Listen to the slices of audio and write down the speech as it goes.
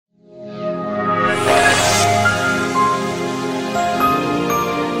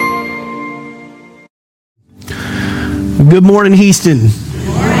Good morning, Houston.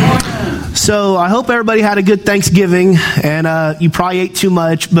 So I hope everybody had a good Thanksgiving, and you probably ate too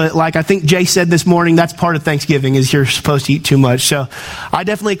much, but like I think Jay said this morning, that's part of Thanksgiving is you're supposed to eat too much. So I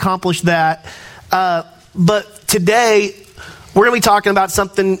definitely accomplished that. But today we're going to be talking about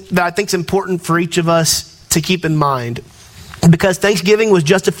something that I think is important for each of us to keep in mind, because Thanksgiving was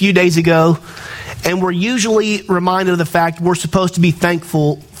just a few days ago, and we're usually reminded of the fact we're supposed to be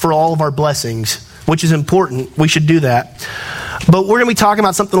thankful for all of our blessings, which is important. We should do that. But we're going to be talking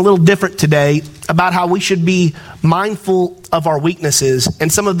about something a little different today, about how we should be mindful of our weaknesses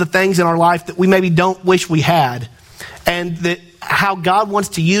and some of the things in our life that we maybe don't wish we had, and that how God wants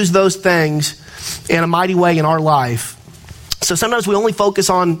to use those things in a mighty way in our life. So sometimes we only focus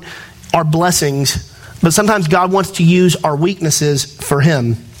on our blessings, but sometimes God wants to use our weaknesses for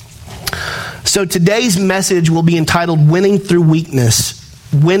Him. So today's message will be entitled Winning Through Weakness.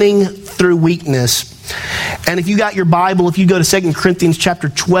 Winning through weakness. And if you got your Bible, if you go to 2 Corinthians chapter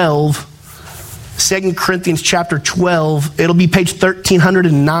 12, 2 Corinthians chapter 12, it'll be page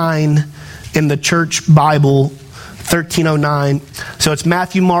 1309 in the church Bible, 1309. So it's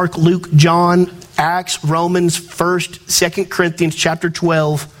Matthew, Mark, Luke, John, Acts, Romans, 1st, 2 Corinthians chapter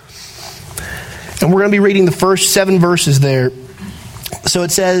 12. And we're going to be reading the first 7 verses there. So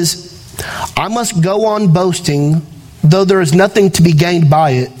it says, I must go on boasting, though there is nothing to be gained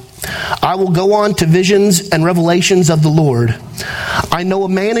by it. I will go on to visions and revelations of the Lord. I know a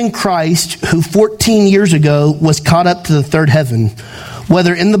man in Christ who 14 years ago was caught up to the third heaven.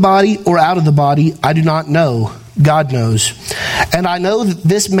 Whether in the body or out of the body, I do not know. God knows. And I know that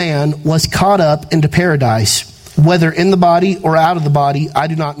this man was caught up into paradise. Whether in the body or out of the body, I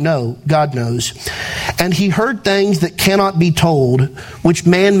do not know. God knows. And he heard things that cannot be told, which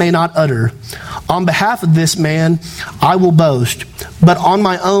man may not utter. On behalf of this man, I will boast. But on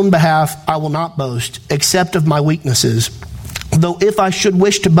my own behalf, I will not boast, except of my weaknesses. Though if I should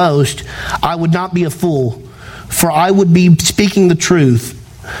wish to boast, I would not be a fool, for I would be speaking the truth.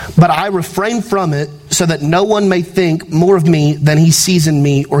 But I refrain from it, so that no one may think more of me than he sees in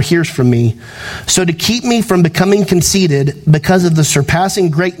me or hears from me. So to keep me from becoming conceited, because of the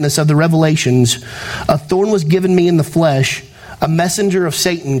surpassing greatness of the revelations, a thorn was given me in the flesh, a messenger of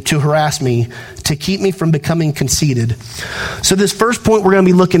Satan to harass me, to keep me from becoming conceited. So this first point we're going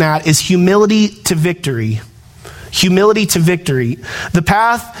to be looking at is humility to victory. Humility to victory. The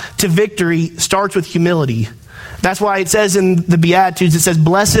path to victory starts with humility. That's why it says in the Beatitudes, it says,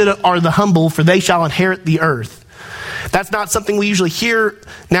 blessed are the humble, for they shall inherit the earth. That's not something we usually hear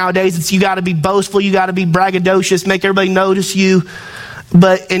nowadays. It's you got to be boastful, you got to be braggadocious, make everybody notice you.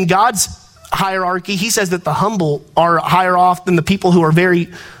 But in God's hierarchy, He says that the humble are higher off than the people who are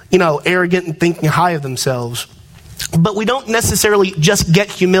very, arrogant and thinking high of themselves. But we don't necessarily just get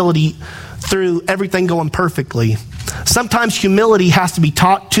humility through everything going perfectly. Sometimes humility has to be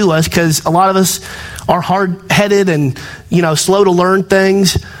taught to us, because a lot of us are hard-headed and, slow to learn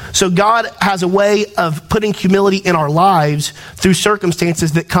things. So God has a way of putting humility in our lives through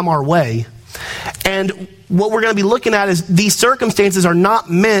circumstances that come our way. And what we're going to be looking at is these circumstances are not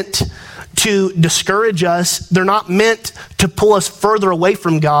meant to discourage us. They're not meant to pull us further away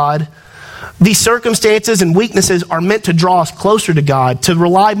from God. These circumstances and weaknesses are meant to draw us closer to God, to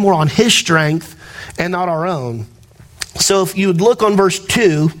rely more on His strength and not our own. So if you would look on verse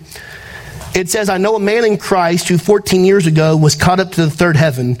 2, it says, I know a man in Christ who 14 years ago was caught up to the third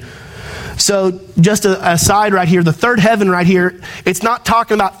heaven. So just a aside right here, the third heaven right here, it's not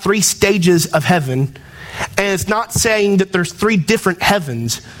talking about 3 stages of heaven. And it's not saying that there's 3 different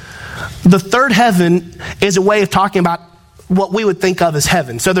heavens. The third heaven is a way of talking about what we would think of as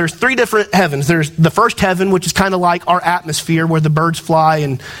heaven. So there's 3 different heavens. There's the first heaven, which is kind of like our atmosphere where the birds fly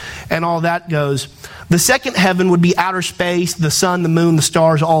and all that goes. The second heaven would be outer space, the sun, the moon, the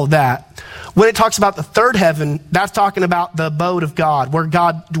stars, all of that. When it talks about the third heaven, that's talking about the abode of God, where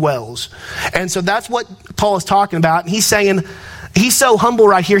God dwells. And so that's what Paul is talking about. And he's saying, he's so humble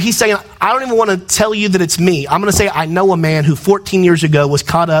right here. He's saying, I don't even want to tell you that it's me. I'm going to say, I know a man who 14 years ago was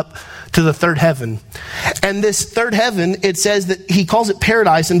caught up to the third heaven. And this third heaven, it says that he calls it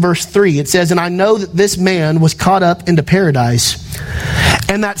paradise in verse 3. It says, and I know that this man was caught up into paradise.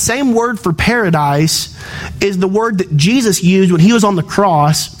 And that same word for paradise is the word that Jesus used when he was on the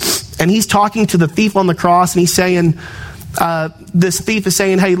cross. And he's talking to the thief on the cross, and he's saying, this thief is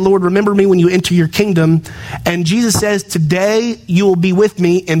saying, hey, Lord, remember me when you enter your kingdom. And Jesus says, today you will be with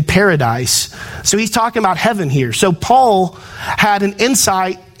me in paradise. So he's talking about heaven here. So Paul had an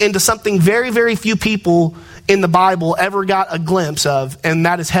insight into something very, very few people in the Bible ever got a glimpse of, and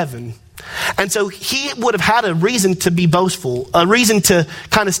that is heaven. And so he would have had a reason to be boastful, a reason to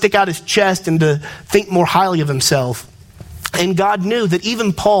kind of stick out his chest and to think more highly of himself. And God knew that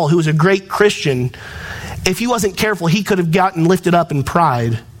even Paul, who was a great Christian, if he wasn't careful, he could have gotten lifted up in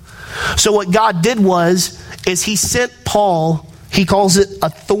pride. So what God did is he sent Paul, he calls it a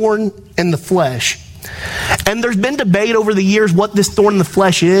thorn in the flesh. And there's been debate over the years what this thorn in the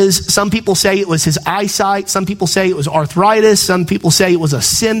flesh is. Some people say it was his eyesight. Some people say it was arthritis. Some people say it was a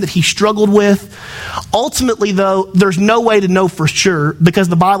sin that he struggled with. Ultimately, though, there's no way to know for sure because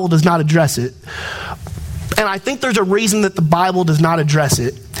the Bible does not address it. And I think there's a reason that the Bible does not address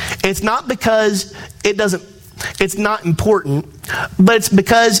it. It's not because it's not important, but it's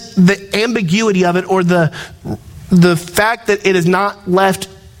because the ambiguity of it, or the fact that it is not left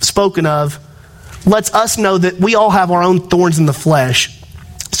spoken of, lets us know that we all have our own thorns in the flesh.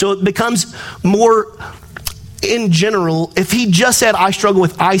 So it becomes more in general. If he just said, I struggle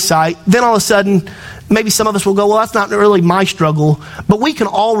with eyesight, then all of a sudden, maybe some of us will go, well, that's not really my struggle. But we can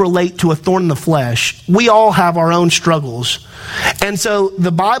all relate to a thorn in the flesh. We all have our own struggles. And so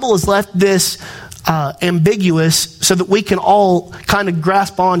the Bible has left this ambiguous so that we can all kind of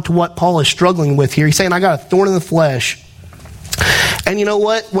grasp on to what Paul is struggling with here. He's saying, I got a thorn in the flesh. And you know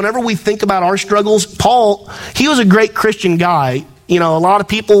what? Whenever we think about our struggles, Paul, he was a great Christian guy. You know, a lot of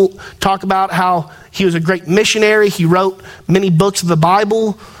people talk about how he was a great missionary. He wrote many books of the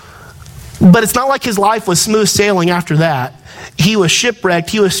Bible. But it's not like his life was smooth sailing after that. He was shipwrecked.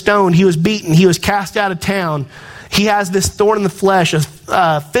 He was stoned. He was beaten. He was cast out of town. He has this thorn in the flesh,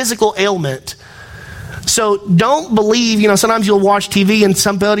 a physical ailment. So don't believe, sometimes you'll watch TV and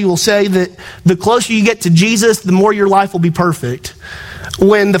somebody will say that the closer you get to Jesus, the more your life will be perfect.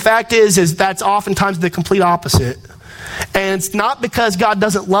 When the fact is that's oftentimes the complete opposite. And it's not because God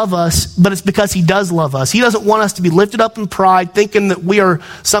doesn't love us, but it's because he does love us. He doesn't want us to be lifted up in pride, thinking that we are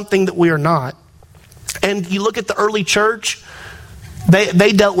something that we are not. And you look at the early church,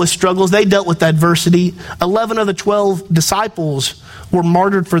 they dealt with struggles. They dealt with adversity. 11 of the 12 disciples were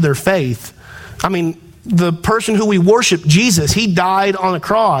martyred for their faith. I mean, the person who we worship, Jesus, he died on a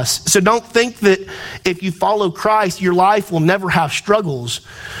cross. So don't think that if you follow Christ, your life will never have struggles.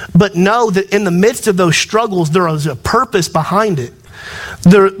 But know that in the midst of those struggles, there is a purpose behind it.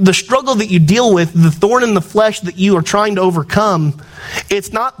 The struggle that you deal with, the thorn in the flesh that you are trying to overcome,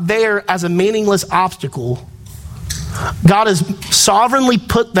 it's not there as a meaningless obstacle. God has sovereignly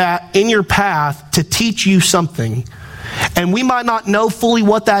put that in your path to teach you something. And we might not know fully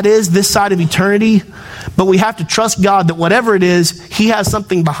what that is this side of eternity, but we have to trust God that whatever it is, he has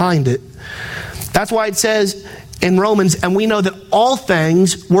something behind it. That's why it says in Romans, and we know that all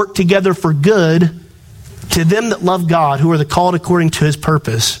things work together for good to them that love God, who are the called according to his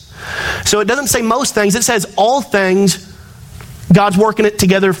purpose. So it doesn't say most things, it says all things, God's working it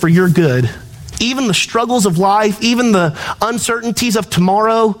together for your good. Even the struggles of life, even the uncertainties of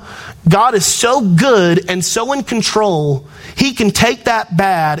tomorrow, God is so good and so in control, he can take that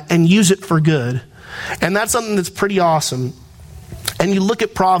bad and use it for good. And that's something that's pretty awesome. And you look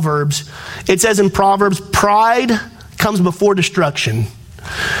at Proverbs, it says in Proverbs, pride comes before destruction.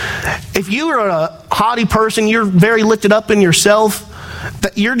 If you are a haughty person, you're very lifted up in yourself,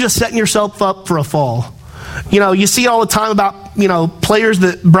 that you're just setting yourself up for a fall. You see all the time about, players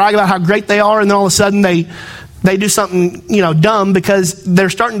that brag about how great they are, and then all of a sudden they do something, dumb because they're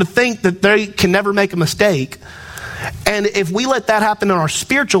starting to think that they can never make a mistake. And if we let that happen in our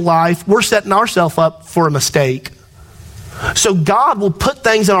spiritual life, we're setting ourselves up for a mistake. So God will put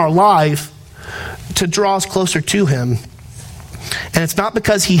things in our life to draw us closer to him. And it's not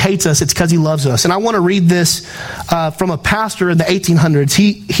because he hates us, it's because he loves us. And I want to read this from a pastor in the 1800s.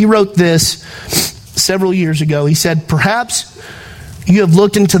 He wrote this several years ago. He said, perhaps you have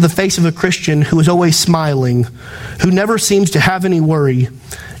looked into the face of a Christian who is always smiling, who never seems to have any worry,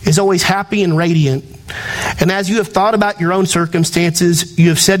 is always happy and radiant. And as you have thought about your own circumstances, you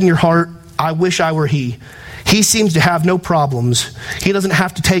have said in your heart, I wish I were he. He seems to have no problems. He doesn't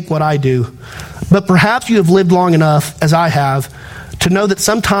have to take what I do. But perhaps you have lived long enough, as I have, to know that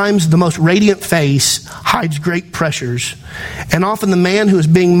sometimes the most radiant face hides great pressures. And often the man who is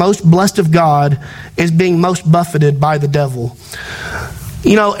being most blessed of God is being most buffeted by the devil.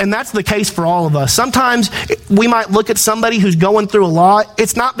 And that's the case for all of us. Sometimes we might look at somebody who's going through a lot.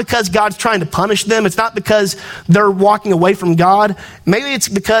 It's not because God's trying to punish them. It's not because they're walking away from God. Maybe it's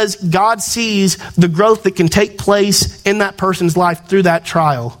because God sees the growth that can take place in that person's life through that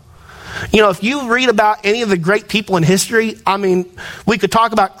trial. If you read about any of the great people in history, we could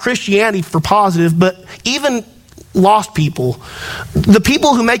talk about Christianity for positive, but even lost people, the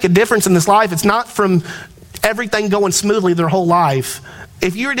people who make a difference in this life, it's not from everything going smoothly their whole life.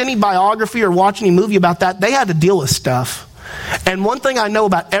 If you read any biography or watch any movie about that, they had to deal with stuff. And one thing I know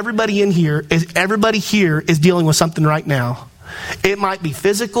about everybody in here is everybody here is dealing with something right now. It might be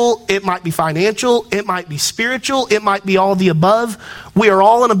physical, it might be financial, it might be spiritual, it might be all of the above. We are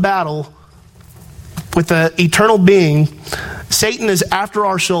all in a battle with the eternal being. Satan is after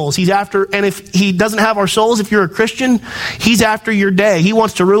our souls. He's after, and if he doesn't have our souls, if you're a Christian, he's after your day. He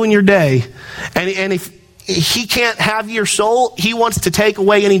wants to ruin your day. And if he can't have your soul, he wants to take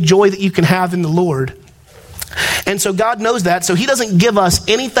away any joy that you can have in the Lord. And so God knows that, so he doesn't give us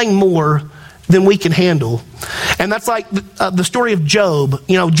anything more than we can handle. And that's like the story of Job.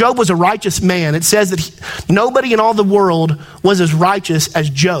 You know, Job was a righteous man. It says that nobody in all the world was as righteous as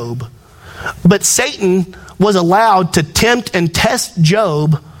Job. But Satan was allowed to tempt and test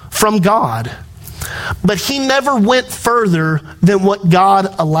Job from God. But he never went further than what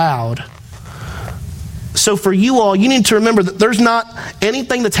God allowed. So for you all, you need to remember that there's not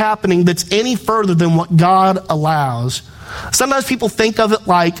anything that's happening that's any further than what God allows. Sometimes people think of it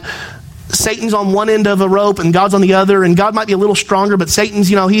like Satan's on one end of a rope and God's on the other, and God might be a little stronger, but Satan's,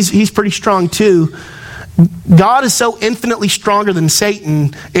 he's pretty strong too. God is so infinitely stronger than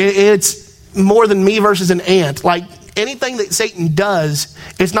Satan. It's more than me versus an ant. Like anything that Satan does,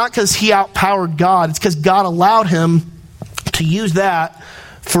 it's not because he outpowered God. It's because God allowed him to use that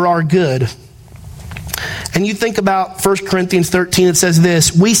for our good. And you think about 1 Corinthians 13, it says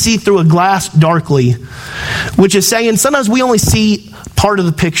this: we see through a glass darkly, which is saying sometimes we only see part of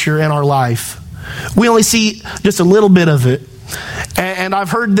the picture in our life. We only see just a little bit of it. And I've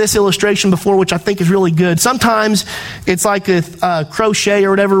heard this illustration before, which I think is really good. Sometimes it's like a crochet or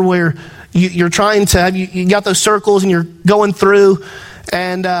whatever, where you're trying to have, you got those circles and you're going through,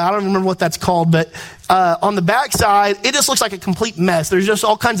 and I don't remember what that's called, but on the back side, it just looks like a complete mess. There's just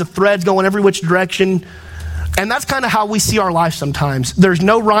all kinds of threads going every which direction. And that's kind of how we see our life sometimes. There's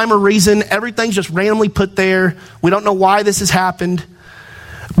no rhyme or reason. Everything's just randomly put there. We don't know why this has happened.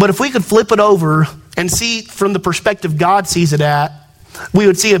 But if we could flip it over and see from the perspective God sees it at, we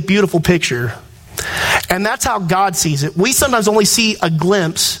would see a beautiful picture. And that's how God sees it. We sometimes only see a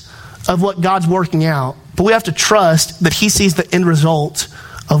glimpse of what God's working out, but we have to trust that he sees the end result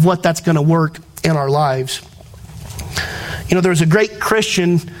of what that's going to work in our lives. There's a great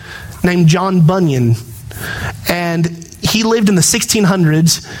Christian named John Bunyan, and he lived in the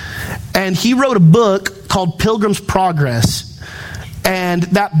 1600s, and he wrote a book called Pilgrim's Progress. And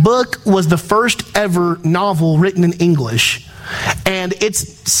that book was the first ever novel written in English. And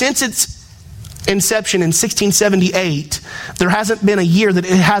since its inception in 1678, there hasn't been a year that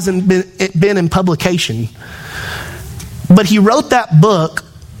it hasn't been in publication. But he wrote that book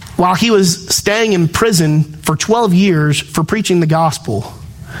while he was staying in prison for 12 years for preaching the gospel.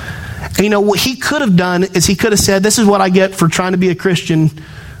 And what he could have done is he could have said, this is what I get for trying to be a Christian.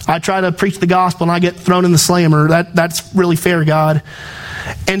 I try to preach the gospel and I get thrown in the slammer. That's really fair, God.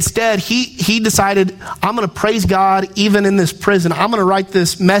 Instead, he decided, I'm going to praise God even in this prison. I'm going to write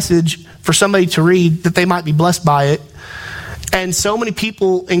this message for somebody to read that they might be blessed by it. And so many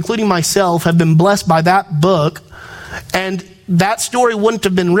people, including myself, have been blessed by that book. And that story wouldn't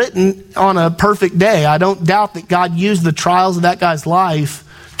have been written on a perfect day. I don't doubt that God used the trials of that guy's life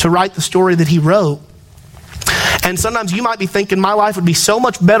to write the story that he wrote. And sometimes you might be thinking, my life would be so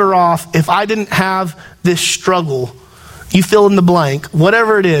much better off if I didn't have this struggle. You fill in the blank,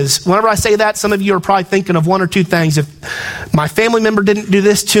 whatever it is. Whenever I say that, some of you are probably thinking of one or two things. If my family member didn't do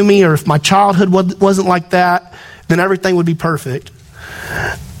this to me, or if my childhood wasn't like that, then everything would be perfect.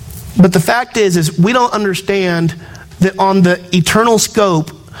 But the fact is we don't understand that on the eternal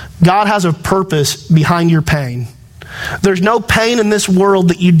scope, God has a purpose behind your pain. There's no pain in this world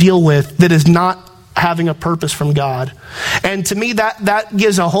that you deal with that is not having a purpose from God. And to me, that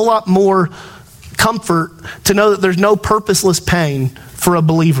gives a whole lot more comfort to know that there's no purposeless pain for a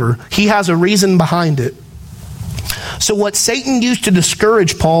believer. He has a reason behind it. So what Satan used to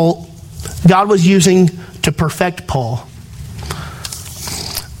discourage Paul, God was using to perfect Paul.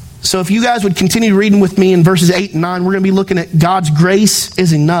 So if you guys would continue reading with me in verses 8 and 9, we're going to be looking at God's grace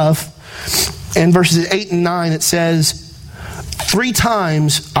is enough. In verses 8 and 9, it says, 3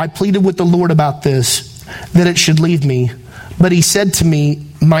 times I pleaded with the Lord about this, that it should leave me. But he said to me,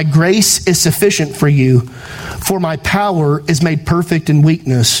 my grace is sufficient for you, for my power is made perfect in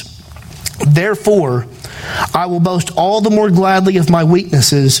weakness. Therefore, I will boast all the more gladly of my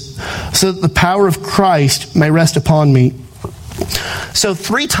weaknesses, so that the power of Christ may rest upon me. So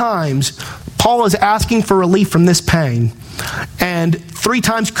 3 times, Paul is asking for relief from this pain. And 3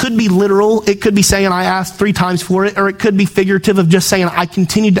 times could be literal. It could be saying, I asked 3 times for it. Or it could be figurative of just saying, I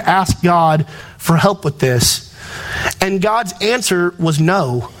continued to ask God for help with this. And God's answer was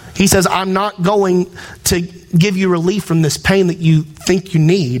no. He says, I'm not going to give you relief from this pain that you think you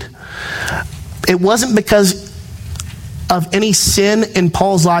need. It wasn't because of any sin in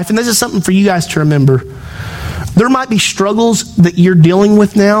Paul's life. And this is something for you guys to remember. There might be struggles that you're dealing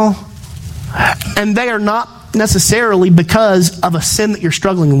with now, and they are not necessarily because of a sin that you're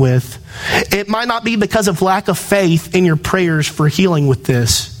struggling with. It might not be because of lack of faith in your prayers for healing with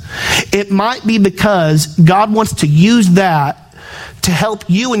this. It might be because God wants to use that to help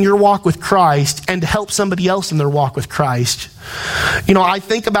you in your walk with Christ and to help somebody else in their walk with Christ. You know, I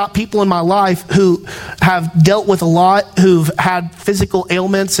think about people in my life who have dealt with a lot, who've had physical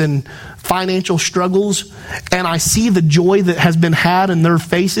ailments and financial struggles, and I see the joy that has been had in their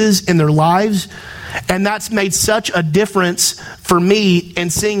faces, in their lives, and that's made such a difference for me in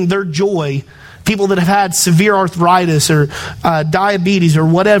seeing their joy. People that have had severe arthritis or diabetes or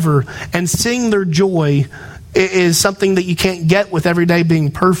whatever, and seeing their joy is something that you can't get with every day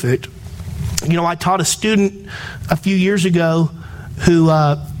being perfect. You know, I taught a student a few years ago who,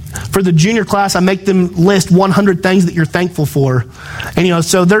 for the junior class, I make them list 100 things that you're thankful for. And, you know,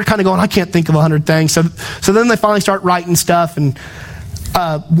 so they're kind of going, I can't think of 100 things. So then they finally start writing stuff. And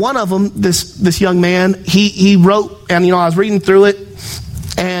one of them, this young man, he wrote, and, you know, I was reading through it,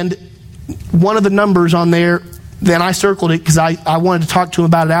 and one of the numbers on there, then I circled it because I wanted to talk to him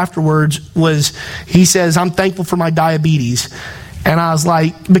about it afterwards, was he says, I'm thankful for my diabetes. And I was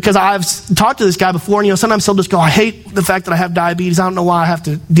like, because I've talked to this guy before, and, you know, sometimes he'll just go, I hate the fact that I have diabetes. I don't know why I have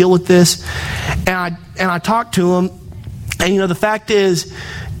to deal with this. And I talked to him, and, you know, the fact is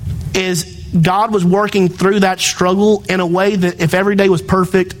God was working through that struggle in a way that if every day was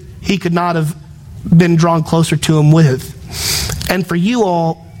perfect, he could not have been drawn closer to him with. And for you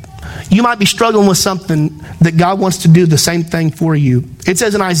all, you might be struggling with something that God wants to do the same thing for you. It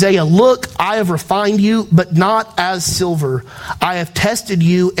says in Isaiah, look, I have refined you, but not as silver. I have tested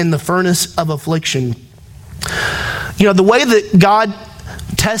you in the furnace of affliction. You know, the way that God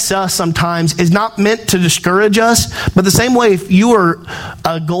tests us sometimes is not meant to discourage us, but the same way if you are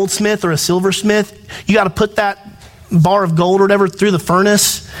a goldsmith or a silversmith, you got to put that bar of gold or whatever through the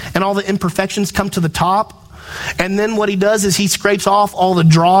furnace, and all the imperfections come to the top. And then what he does is he scrapes off all the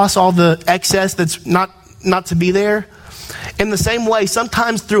dross, all the excess that's not to be there. In the same way,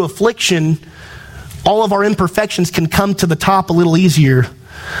 sometimes through affliction, all of our imperfections can come to the top a little easier.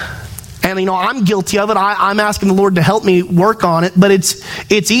 And, you know, I'm guilty of it. I'm asking the Lord to help me work on it. But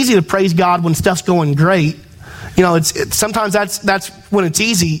it's easy to praise God when stuff's going great. You know, it's sometimes that's when it's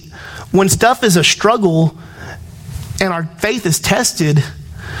easy. When stuff is a struggle and our faith is tested,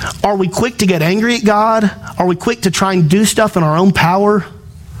 are we quick to get angry at God? Are we quick to try and do stuff in our own power?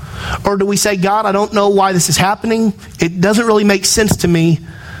 Or do we say, God, I don't know why this is happening. It doesn't really make sense to me,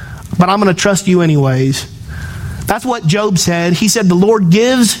 but I'm going to trust you anyways. That's what Job said. He said, the Lord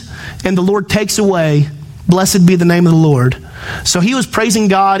gives and the Lord takes away. Blessed be the name of the Lord. So he was praising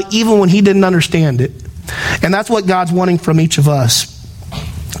God even when he didn't understand it. And that's what God's wanting from each of us.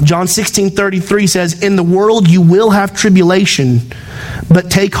 John 16:33 says, in the world you will have tribulation,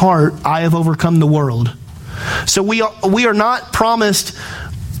 but take heart, I have overcome the world. So we are not promised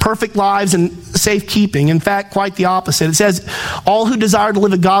perfect lives and safekeeping. In fact, quite the opposite. It says, all who desire to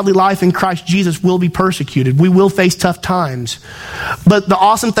live a godly life in Christ Jesus will be persecuted. We will face tough times. But the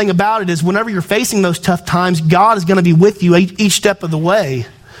awesome thing about it is whenever you're facing those tough times, God is going to be with you each step of the way.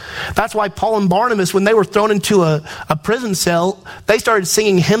 That's why Paul and Barnabas, when they were thrown into a prison cell, they started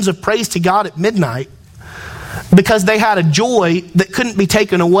singing hymns of praise to God at midnight because they had a joy that couldn't be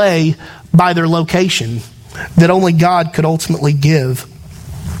taken away by their location, that only God could ultimately give.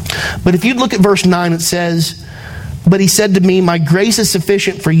 But if you look at verse 9, it says, but he said to me, my grace is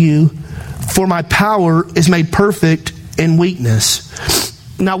sufficient for you, for my power is made perfect in weakness.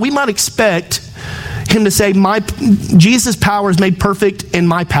 Now we might expect him to say, Jesus' power is made perfect in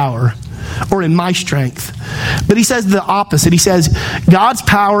my power or in my strength. But he says the opposite. He says, God's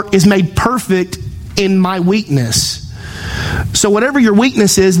power is made perfect in my weakness. So whatever your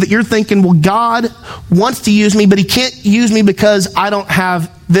weakness is that you're thinking, well, God wants to use me, but he can't use me because I don't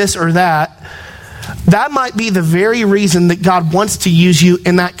have this or that. That might be the very reason that God wants to use you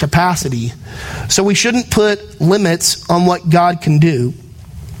in that capacity. So we shouldn't put limits on what God can do.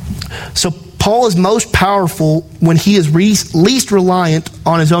 So Paul is most powerful when he is least reliant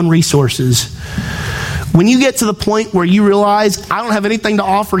on his own resources. When you get to the point where you realize, I don't have anything to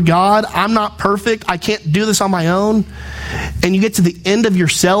offer God, I'm not perfect, I can't do this on my own, and you get to the end of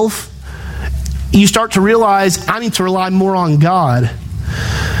yourself, you start to realize, I need to rely more on God.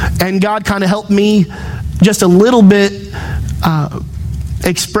 And God kind of helped me just a little bit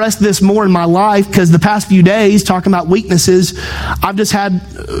expressed this more in my life because the past few days, talking about weaknesses, I've just had,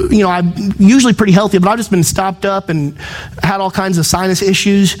 I'm usually pretty healthy, but I've just been stopped up and had all kinds of sinus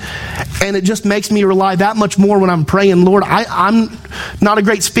issues. And it just makes me rely that much more when I'm praying. Lord, I'm not a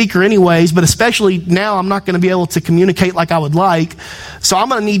great speaker anyways, but especially now I'm not going to be able to communicate like I would like. So I'm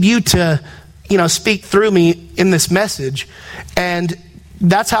going to need you to, speak through me in this message. And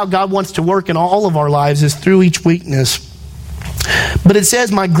that's how God wants to work in all of our lives, is through each weakness. But it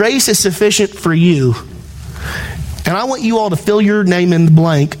says, my grace is sufficient for you. And I want you all to fill your name in the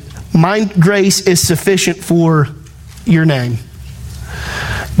blank. My grace is sufficient for your name.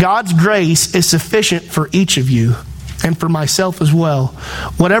 God's grace is sufficient for each of you and for myself as well.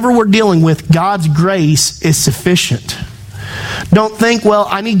 Whatever we're dealing with, God's grace is sufficient. Don't think, well,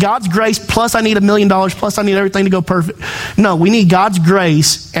 I need God's grace plus I need $1 million plus I need everything to go perfect. No, we need God's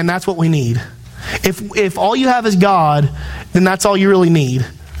grace, and that's what we need. If all you have is God, then that's all you really need.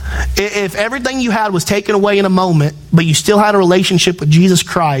 If everything you had was taken away in a moment, but you still had a relationship with Jesus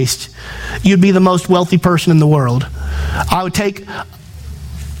Christ, you'd be the most wealthy person in the world. I would take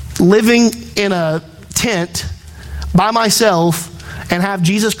living in a tent by myself and have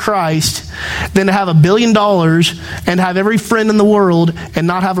Jesus Christ than to have $1 billion and have every friend in the world and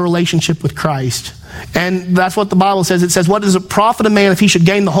not have a relationship with Christ. And that's what the Bible says. It says, what does it profit a man if he should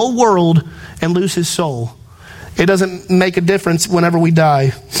gain the whole world and lose his soul? It doesn't make a difference whenever we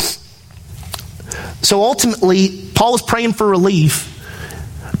die. So ultimately, Paul was praying for relief.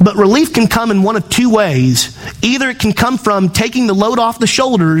 But relief can come in one of two ways. Either it can come from taking the load off the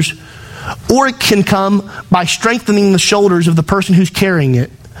shoulders, or it can come by strengthening the shoulders of the person who's carrying it.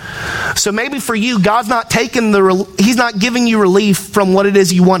 So maybe for you, God's not He's not giving you relief from what it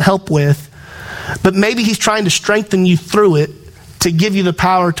is you want help with, but maybe He's trying to strengthen you through it to give you the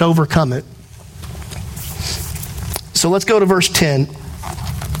power to overcome it. So let's go to verse 10.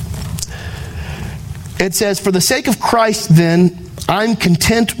 It says, for the sake of Christ, then, I'm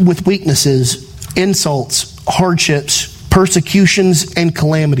content with weaknesses, insults, hardships, persecutions, and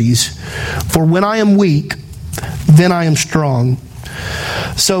calamities. For when I am weak, then I am strong.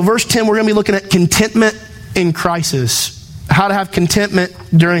 So verse 10, we're going to be looking at contentment in crisis. How to have contentment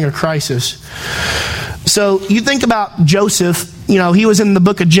during a crisis. So you think about Joseph, he was in the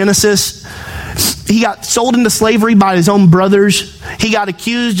book of Genesis. He got sold into slavery by his own brothers. He got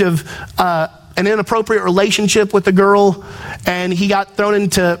accused of an inappropriate relationship with a girl, and he got thrown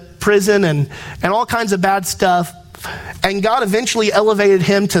into prison and all kinds of bad stuff. And God eventually elevated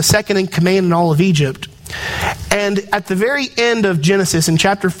him to second in command in all of Egypt. And at the very end of Genesis, in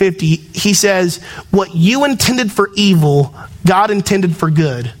chapter 50, he says, what you intended for evil, God intended for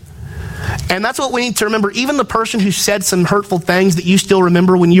good. And that's what we need to remember. Even the person who said some hurtful things that you still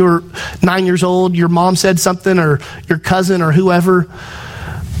remember when you were 9 years old, your mom said something, or your cousin, or whoever,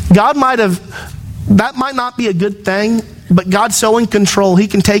 that might not be a good thing, but God's so in control, He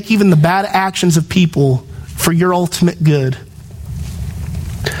can take even the bad actions of people for your ultimate good.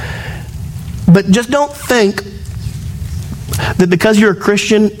 But just don't think that because you're a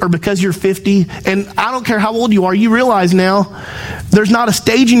Christian or because you're 50, and I don't care how old you are, you realize now there's not a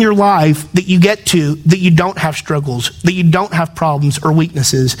stage in your life that you get to that you don't have struggles, that you don't have problems or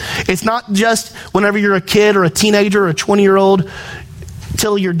weaknesses. It's not just whenever you're a kid or a teenager or a 20-year-old.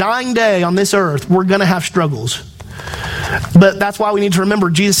 Till your dying day on this earth, we're going to have struggles. But that's why we need to remember,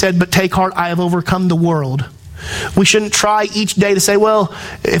 Jesus said, but take heart, I have overcome the world. We shouldn't try each day to say, well,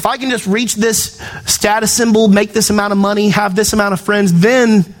 if I can just reach this status symbol, make this amount of money, have this amount of friends,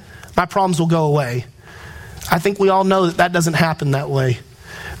 then my problems will go away. I think we all know that doesn't happen that way.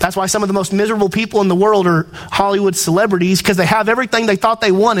 That's why some of the most miserable people in the world are Hollywood celebrities, because they have everything they thought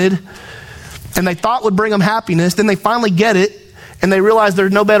they wanted and they thought would bring them happiness. Then they finally get it and they realize they're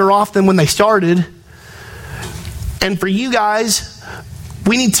no better off than when they started. And for you guys,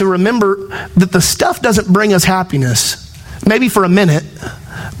 we need to remember that the stuff doesn't bring us happiness. Maybe for a minute,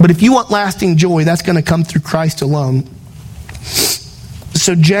 but if you want lasting joy, that's going to come through Christ alone.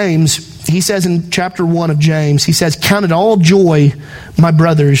 So James, he says in chapter 1 of James, he says, count it all joy, my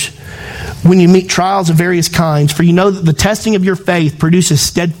brothers, when you meet trials of various kinds, for you know that the testing of your faith produces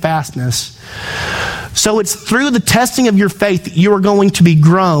steadfastness. So it's through the testing of your faith that you are going to be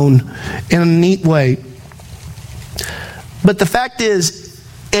grown in a neat way. But the fact is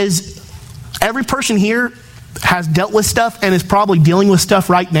every person here has dealt with stuff and is probably dealing with stuff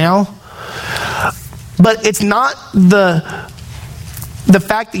right now. But it's not the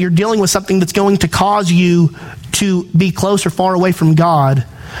fact that you're dealing with something that's going to cause you to be close or far away from God.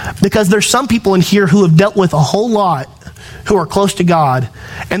 Because there's some people in here who have dealt with a whole lot who are close to God.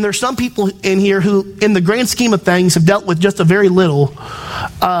 And there's some people in here who, in the grand scheme of things, have dealt with just a very little,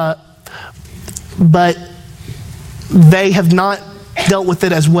 but they have not dealt with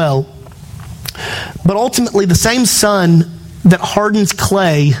it as well. But ultimately, the same sun that hardens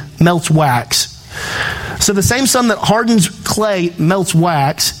clay melts wax. So the same sun that hardens clay melts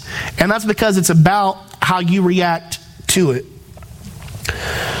wax, and that's because it's about how you react to it.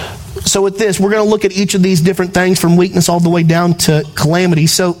 So with this, we're going to look at each of these different things from weakness all the way down to calamity.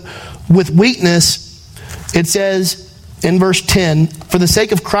 So with weakness, it says in verse 10, "For the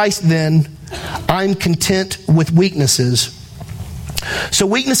sake of Christ then, I'm content with weaknesses." So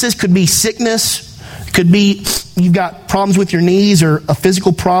weaknesses could be sickness, could be you've got problems with your knees or a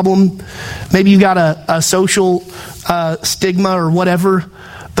physical problem. Maybe you've got a social stigma or whatever.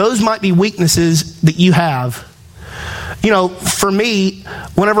 Those might be weaknesses that you have. You know, for me,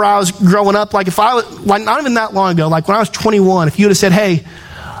 whenever I was growing up, like if I was, like not even that long ago, like when I was 21, if you would have said, "Hey,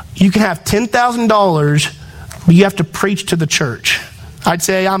 you can have $10,000, but you have to preach to the church," I'd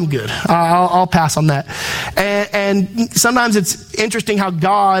say, "I'm good. I'll pass on that." And sometimes it's interesting how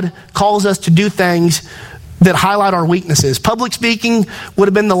God calls us to do things that highlight our weaknesses. Public speaking would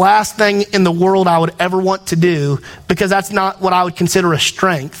have been the last thing in the world I would ever want to do, because that's not what I would consider a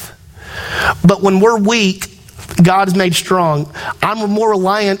strength. But when we're weak, God is made strong. I'm more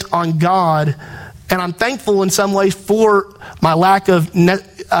reliant on God, and I'm thankful in some ways for my lack of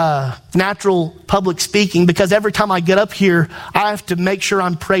natural public speaking, because every time I get up here, I have to make sure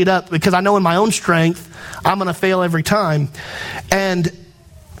I'm prayed up, because I know in my own strength, I'm going to fail every time. And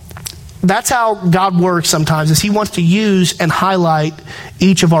that's how God works sometimes, is He wants to use and highlight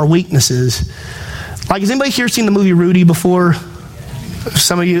each of our weaknesses. Like, has anybody here seen the movie Rudy before?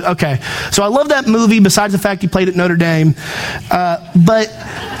 Some of you, okay. So I love that movie, besides the fact he played at Notre Dame. But,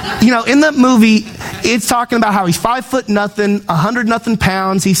 you know, in that movie, it's talking about how he's 5'0" 100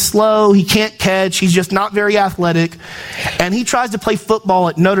 pounds. He's slow. He can't catch. He's just not very athletic. And he tries to play football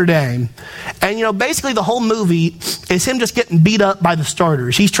at Notre Dame. And, you know, basically the whole movie is him just getting beat up by the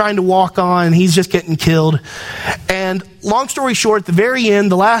starters. He's trying to walk on, and he's just getting killed. And long story short, at the very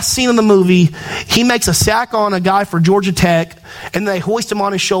end, the last scene of the movie, he makes a sack on a guy for Georgia Tech, and they hoist him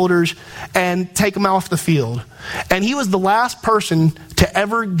on his shoulders and take him off the field. And he was the last person to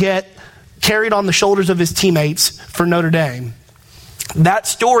ever get carried on the shoulders of his teammates for Notre Dame. That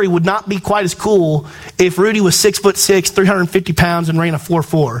story would not be quite as cool if Rudy was 6'6", 350 pounds, and ran a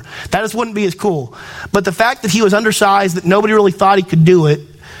 4.4. That just wouldn't be as cool. But the fact that he was undersized, that nobody really thought he could do it,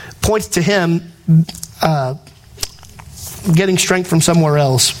 points to him getting strength from somewhere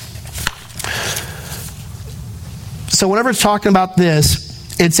else. So whenever it's talking about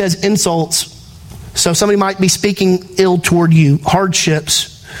this, it says insults. So somebody might be speaking ill toward you,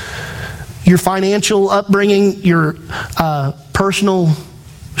 hardships, your financial upbringing, your personal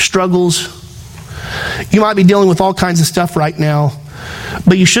struggles. You might be dealing with all kinds of stuff right now,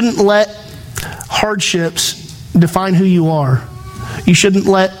 but you shouldn't let hardships define who you are. You shouldn't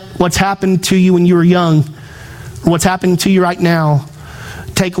let what's happened to you when you were young, or what's happening to you right now,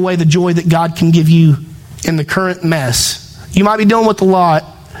 take away the joy that God can give you in the current mess. You might be dealing with a lot.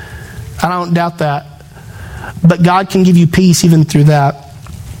 I don't doubt that. But God can give you peace even through that.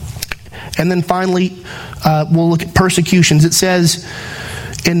 And then finally, we'll look at persecutions. It says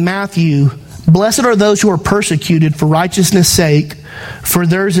in Matthew, "Blessed are those who are persecuted for righteousness' sake, for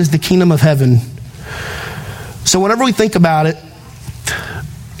theirs is the kingdom of heaven." So whenever we think about it,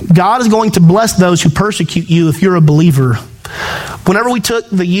 God is going to bless those who persecute you if you're a believer. Whenever we took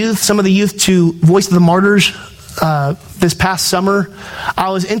the youth, some of the youth, to Voice of the Martyrs this past summer, I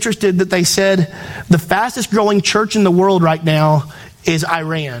was interested that they said the fastest growing church in the world right now is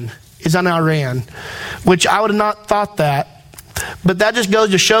in Iran, which I would have not thought that. But that just goes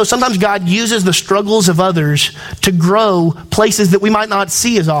to show sometimes God uses the struggles of others to grow places that we might not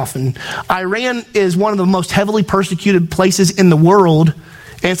see as often. Iran is one of the most heavily persecuted places in the world,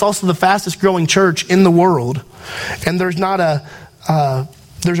 and it's also the fastest growing church in the world. And there's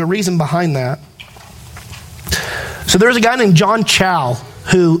a reason behind that. So there's a guy named John Chow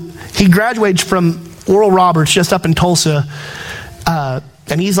who he graduated from Oral Roberts just up in Tulsa,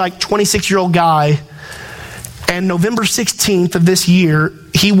 and he's like 26-year-old guy. And November 16th of this year,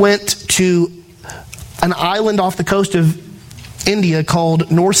 he went to an island off the coast of India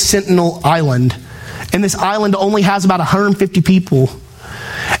called North Sentinel Island. And this island only has about 150 people.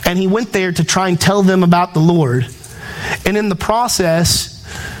 And he went there to try and tell them about the Lord. And in the process,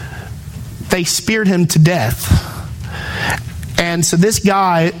 they speared him to death. And so this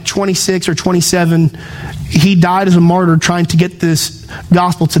guy, 26 or 27, he died as a martyr trying to get this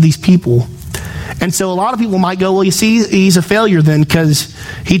gospel to these people. And so a lot of people might go, well, you see, he's a failure then because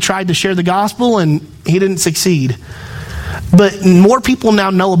he tried to share the gospel and he didn't succeed. But more people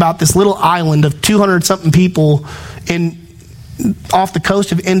now know about this little island of 200-something people off the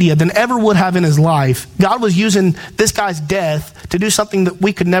coast of India than ever would have in his life. God was using this guy's death to do something that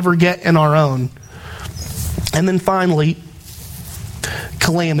we could never get in our own. And then finally,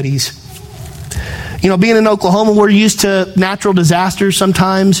 calamities. Being in Oklahoma, we're used to natural disasters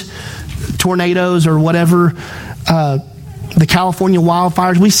sometimes, tornadoes or whatever, the California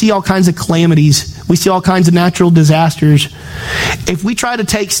wildfires. We see all kinds of calamities. We see all kinds of natural disasters. If we try to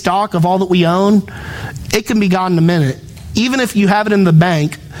take stock of all that we own, it can be gone in a minute. Even if you have it in the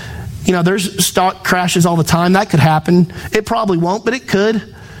bank, there's stock crashes all the time. That could happen. It probably won't, but it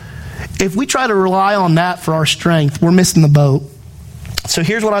could. If we try to rely on that for our strength, we're missing the boat. So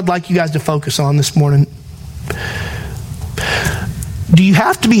here's what I'd like you guys to focus on this morning. Do you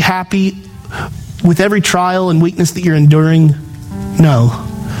have to be happy with every trial and weakness that you're enduring? No.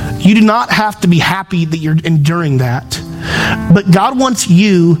 You do not have to be happy that you're enduring that. But God wants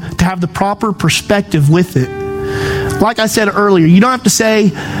you to have the proper perspective with it. Like I said earlier, you don't have to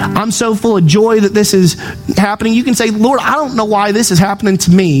say, I'm so full of joy that this is happening. You can say, Lord, I don't know why this is happening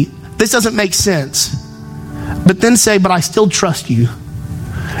to me. This doesn't make sense. But then say, but I still trust you.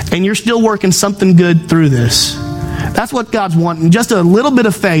 And you're still working something good through this. That's what God's wanting. Just a little bit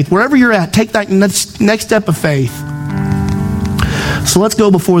of faith. Wherever you're at, take that next step of faith. So let's go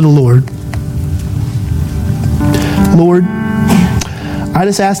before the Lord. Lord, I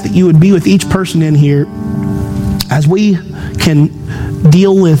just ask that you would be with each person in here as we can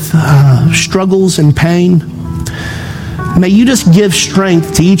deal with struggles and pain. May you just give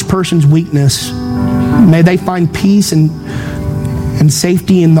strength to each person's weakness. May they find peace and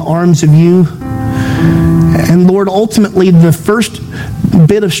safety in the arms of you. And Lord, ultimately, the first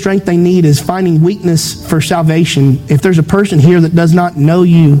bit of strength they need is finding weakness for salvation. If there's a person here that does not know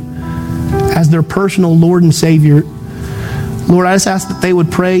you as their personal Lord and Savior, Lord, I just ask that they would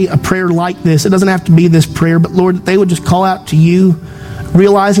pray a prayer like this. It doesn't have to be this prayer, but Lord, that they would just call out to you,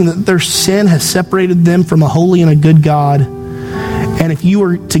 realizing that their sin has separated them from a holy and a good God. And if you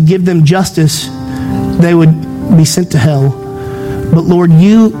were to give them justice, they would be sent to hell. But Lord,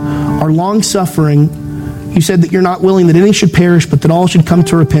 you are long-suffering. You said that you're not willing that any should perish, but that all should come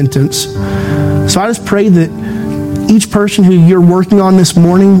to repentance. So I just pray that each person who you're working on this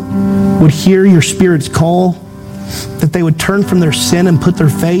morning would hear your Spirit's call, that they would turn from their sin and put their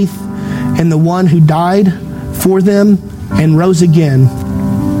faith in the one who died for them and rose again.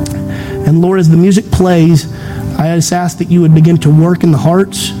 And Lord, as the music plays, I just ask that you would begin to work in the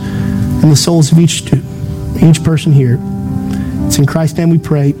hearts and the souls of each person here. It's in Christ's name we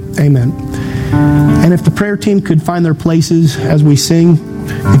pray. Amen. And if the prayer team could find their places as we sing,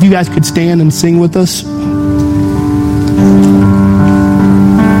 if you guys could stand and sing with us.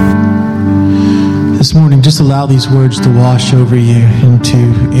 This morning, just allow these words to wash over you and to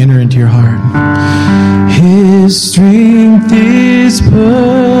enter into your heart. His strength is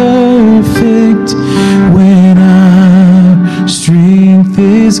perfect when our strength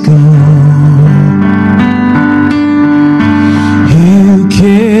is gone. He'll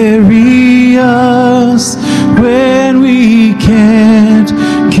carry us when we can't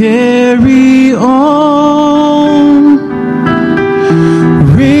carry on.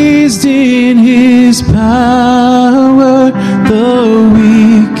 Raised in His power, the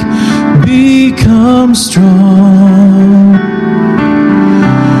weak become strong.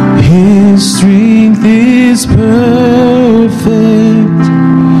 His strength is perfect.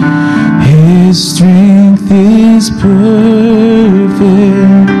 His strength is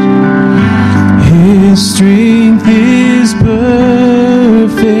perfect. His strength is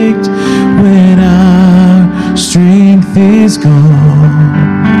perfect when our strength is gone.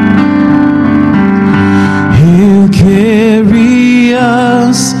 He'll carry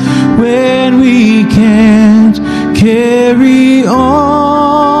us when we can't carry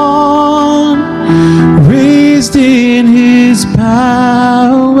on. Raised in His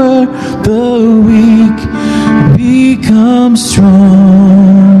power, the weak become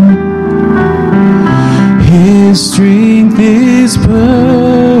strong. His strength is perfect.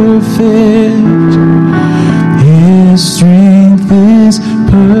 His strength is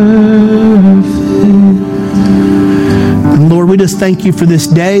perfect. And Lord, we just thank you for this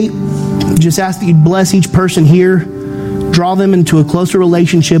day. We just ask that you bless each person here, draw them into a closer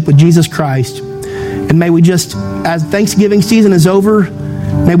relationship with Jesus Christ. And may we just, as Thanksgiving season is over,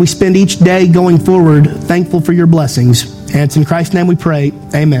 may we spend each day going forward thankful for your blessings. And it's in Christ's name we pray.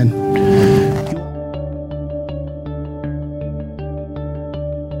 Amen.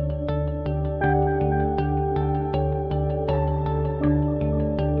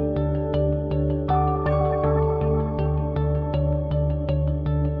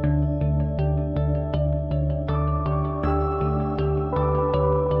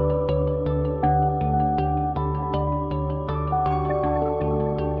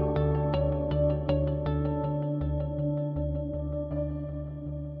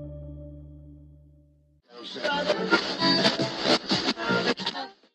 107.